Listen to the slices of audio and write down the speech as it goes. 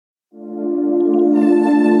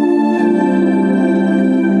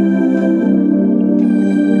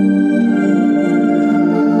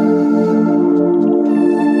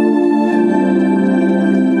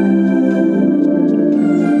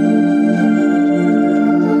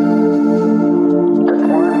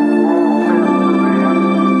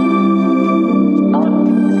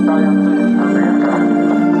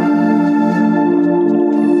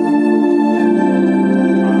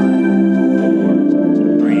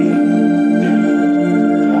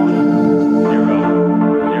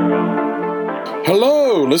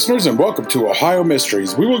listeners, and welcome to Ohio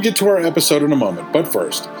Mysteries. We will get to our episode in a moment, but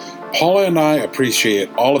first, Paula and I appreciate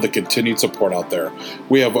all of the continued support out there.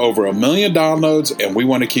 We have over 1 million downloads, and we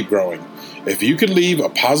want to keep growing. If you could leave a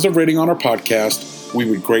positive rating on our podcast, we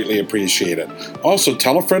would greatly appreciate it. Also,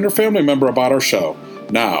 tell a friend or family member about our show.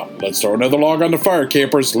 Now, let's throw another log on the fire,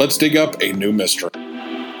 campers. Let's dig up a new mystery.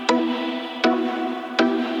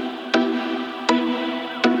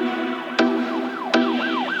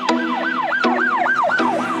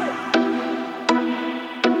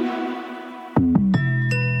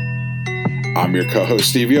 I'm your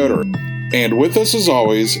co-host, Steve Yoder. And with us, as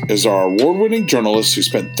always, is our award-winning journalist who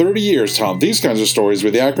spent 30 years telling these kinds of stories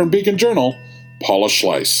with the Akron Beacon Journal, Paula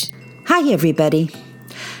Schleiss. Hi, everybody.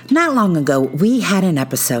 Not long ago, we had an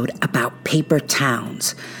episode about paper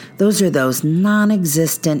towns. Those are those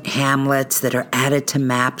non-existent hamlets that are added to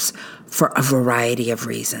maps for a variety of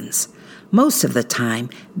reasons. Most of the time,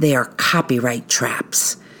 they are copyright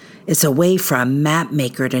traps. It's a way for a map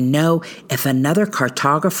maker to know if another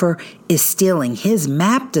cartographer is stealing his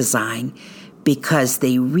map design because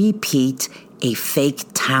they repeat a fake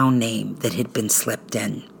town name that had been slipped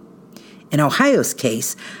in. In Ohio's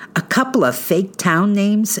case, a couple of fake town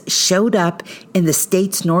names showed up in the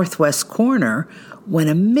state's northwest corner when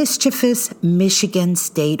a mischievous Michigan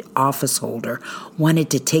state office holder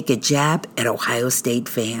wanted to take a jab at Ohio State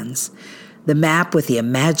fans. The map with the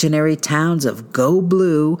imaginary towns of Go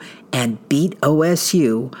Blue and Beat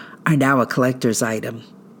OSU are now a collector's item.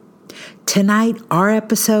 Tonight, our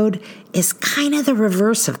episode is kind of the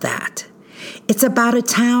reverse of that. It's about a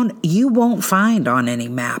town you won't find on any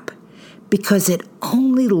map because it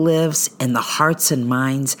only lives in the hearts and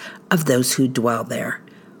minds of those who dwell there.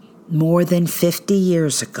 More than 50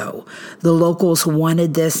 years ago, the locals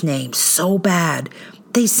wanted this name so bad,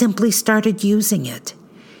 they simply started using it.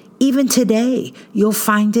 Even today, you'll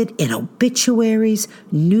find it in obituaries,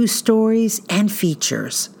 news stories, and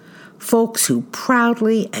features. Folks who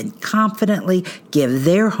proudly and confidently give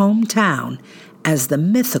their hometown as the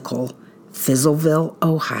mythical Fizzleville,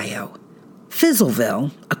 Ohio.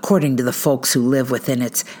 Fizzleville, according to the folks who live within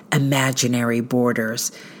its imaginary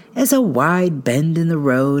borders, is a wide bend in the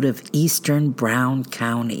road of eastern Brown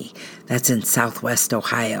County. That's in southwest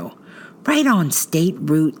Ohio, right on State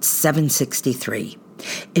Route 763.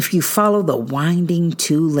 If you follow the winding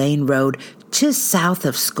 2-lane road just south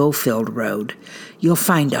of Schofield Road, you'll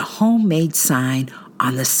find a homemade sign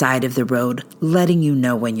on the side of the road letting you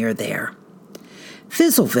know when you're there.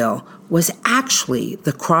 Fizzleville was actually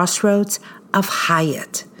the crossroads of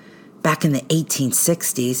Hyatt. Back in the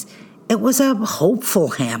 1860s, it was a hopeful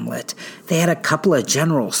hamlet. They had a couple of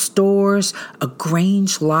general stores, a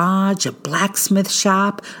Grange Lodge, a blacksmith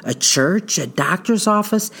shop, a church, a doctor's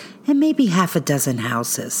office, and maybe half a dozen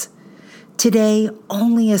houses. Today,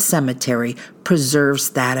 only a cemetery preserves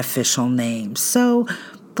that official name, so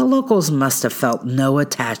the locals must have felt no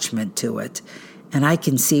attachment to it. And I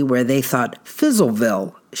can see where they thought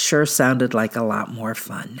Fizzleville sure sounded like a lot more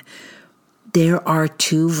fun. There are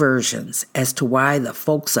two versions as to why the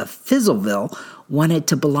folks of Fizzleville wanted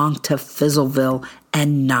to belong to Fizzleville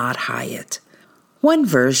and not Hyatt. One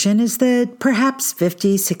version is that perhaps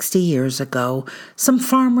 50, 60 years ago, some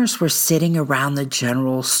farmers were sitting around the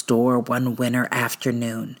general store one winter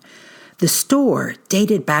afternoon. The store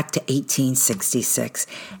dated back to 1866,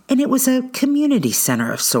 and it was a community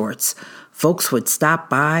center of sorts. Folks would stop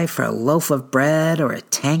by for a loaf of bread or a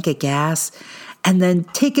tank of gas, and then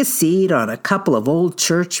take a seat on a couple of old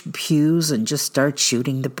church pews and just start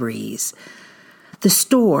shooting the breeze. The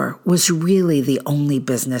store was really the only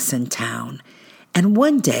business in town, and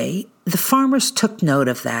one day the farmers took note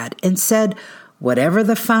of that and said, whatever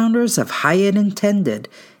the founders of Hyatt intended,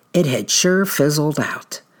 it had sure fizzled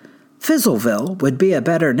out. Fizzleville would be a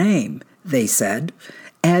better name, they said,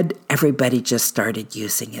 and everybody just started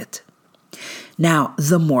using it. Now,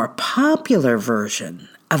 the more popular version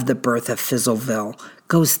of the birth of Fizzleville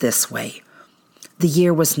goes this way. The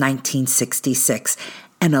year was 1966,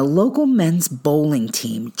 and a local men's bowling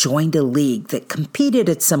team joined a league that competed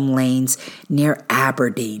at some lanes near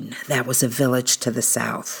Aberdeen. That was a village to the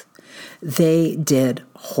south. They did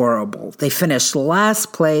horrible. They finished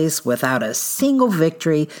last place without a single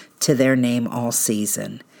victory to their name all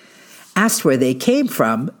season. Asked where they came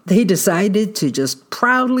from, they decided to just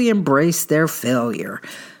proudly embrace their failure.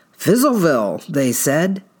 Fizzleville, they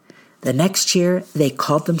said. The next year, they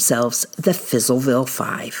called themselves the Fizzleville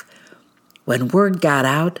Five. When word got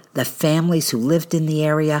out, the families who lived in the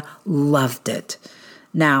area loved it.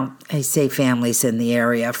 Now, I say families in the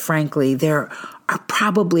area. Frankly, there are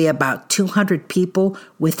probably about 200 people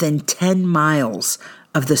within 10 miles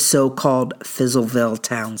of the so-called Fizzleville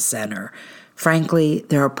town center. Frankly,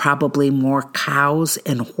 there are probably more cows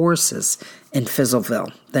and horses in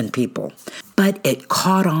Fizzleville than people. But it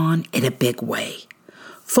caught on in a big way.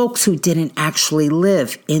 Folks who didn't actually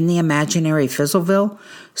live in the imaginary Fizzleville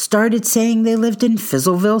started saying they lived in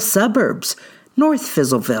Fizzleville suburbs, North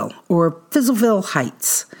Fizzleville, or Fizzleville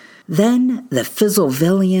Heights. Then the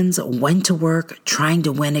Fizzlevillians went to work trying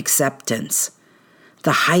to win acceptance.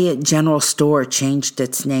 The Hyatt General Store changed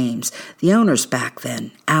its names. The owners back then,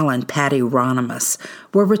 Al and Patty Ronimus,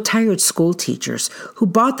 were retired school teachers who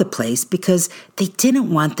bought the place because they didn't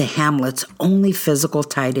want the hamlet's only physical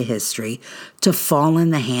tie to history to fall in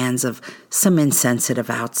the hands of some insensitive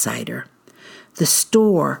outsider. The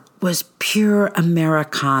store was pure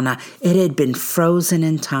Americana. It had been frozen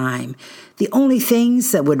in time. The only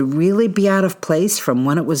things that would really be out of place from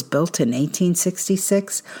when it was built in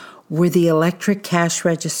 1866 were the electric cash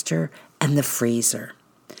register and the freezer.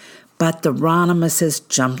 But the Ronimuses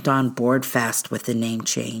jumped on board fast with the name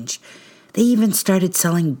change. They even started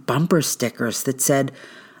selling bumper stickers that said,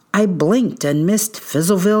 "I blinked and missed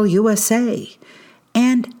Fizzleville, USA,"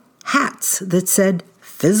 and hats that said,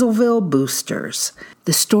 "Fizzleville Boosters."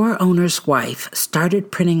 The store owner's wife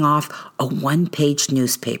started printing off a one-page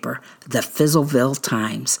newspaper, the Fizzleville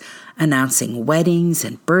Times, announcing weddings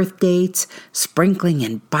and birth dates, sprinkling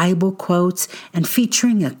in Bible quotes, and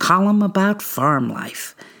featuring a column about farm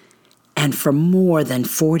life. And for more than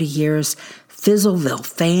 40 years, Fizzleville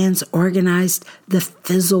fans organized the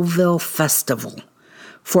Fizzleville Festival.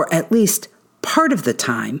 For at least part of the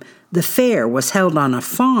time, the fair was held on a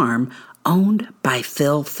farm owned by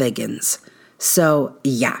Phil Figgins. So,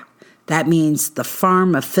 yeah, that means the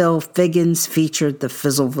farm of Phil Figgins featured the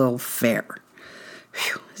Fizzleville Fair.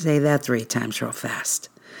 Whew, say that 3 times real fast.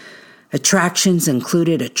 Attractions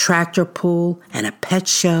included a tractor pull and a pet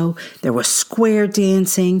show. There was square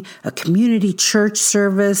dancing, a community church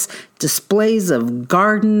service, displays of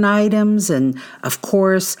garden items, and, of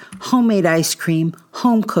course, homemade ice cream,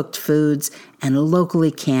 home-cooked foods, and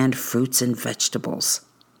locally canned fruits and vegetables.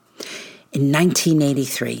 In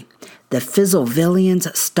 1983, the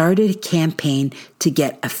Fizzlevillians started a campaign to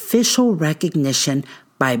get official recognition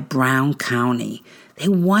by Brown County. They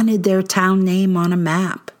wanted their town name on a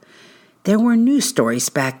map. There were news stories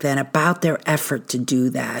back then about their effort to do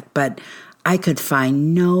that, but I could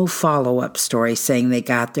find no follow-up story saying they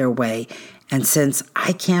got their way, and since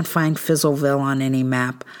I can't find Fizzleville on any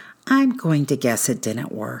map, I'm going to guess it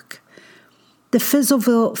didn't work. The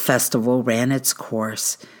Fizzleville Festival ran its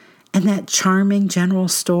course, and that charming general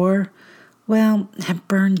store, well, had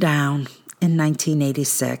burned down in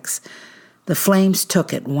 1986. The flames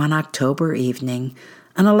took it one October evening.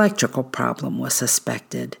 An electrical problem was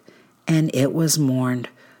suspected, and it was mourned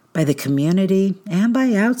by the community and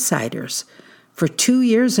by outsiders. For 2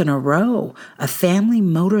 years in a row, a family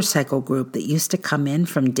motorcycle group that used to come in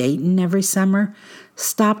from Dayton every summer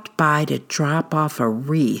stopped by to drop off a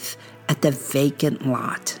wreath at the vacant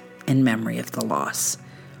lot in memory of the loss.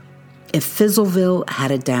 If Fizzleville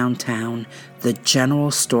had a downtown, the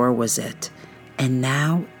general store was it, and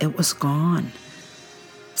now it was gone.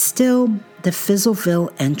 Still, the Fizzleville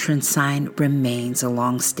entrance sign remains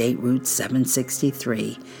along State Route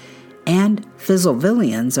 763, and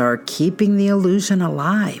Fizzlevillians are keeping the illusion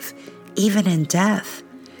alive, even in death.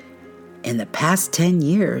 In the past 10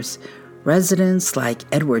 years, residents like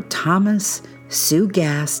Edward Thomas, Sue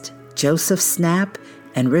Gast, Joseph Snap,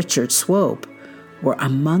 and Richard Swope were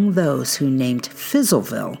among those who named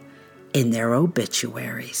Fizzleville in their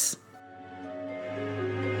obituaries.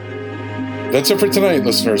 That's it for tonight,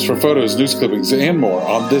 listeners. For photos, news clippings, and more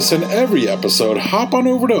on this and every episode, hop on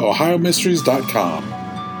over to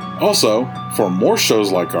OhioMysteries.com. Also, for more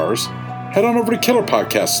shows like ours, head on over to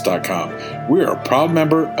KillerPodcasts.com. We are a proud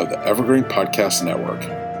member of the Evergreen Podcast Network.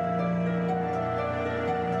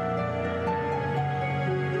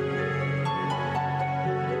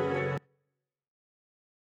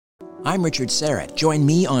 I'm Richard Serrett. Join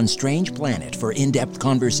me on Strange Planet for in-depth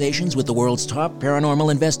conversations with the world's top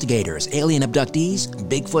paranormal investigators, alien abductees,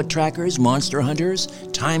 Bigfoot trackers, monster hunters,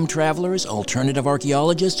 time travelers, alternative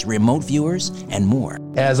archaeologists, remote viewers, and more.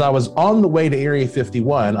 As I was on the way to Area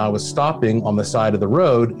 51, I was stopping on the side of the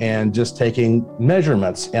road and just taking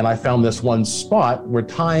measurements, and I found this one spot where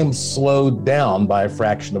time slowed down by a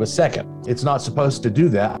fraction of a second. It's not supposed to do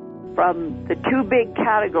that. From the 2 big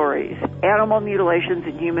categories, animal mutilations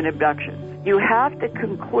and human abductions, you have to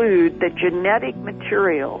conclude that genetic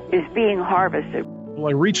material is being harvested. Well,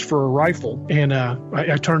 I reached for a rifle, and I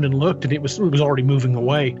turned and looked, and it was already moving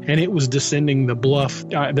away, and it was descending the bluff.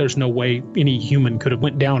 There's no way any human could have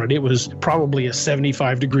went down it. It was probably a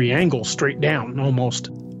 75-degree angle straight down, almost.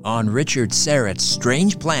 On Richard Syrett's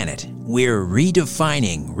Strange Planet, we're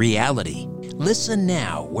redefining reality. Listen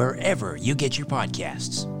now wherever you get your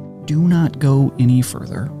podcasts. Do not go any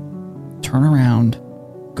further. Turn around.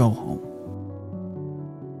 Go home.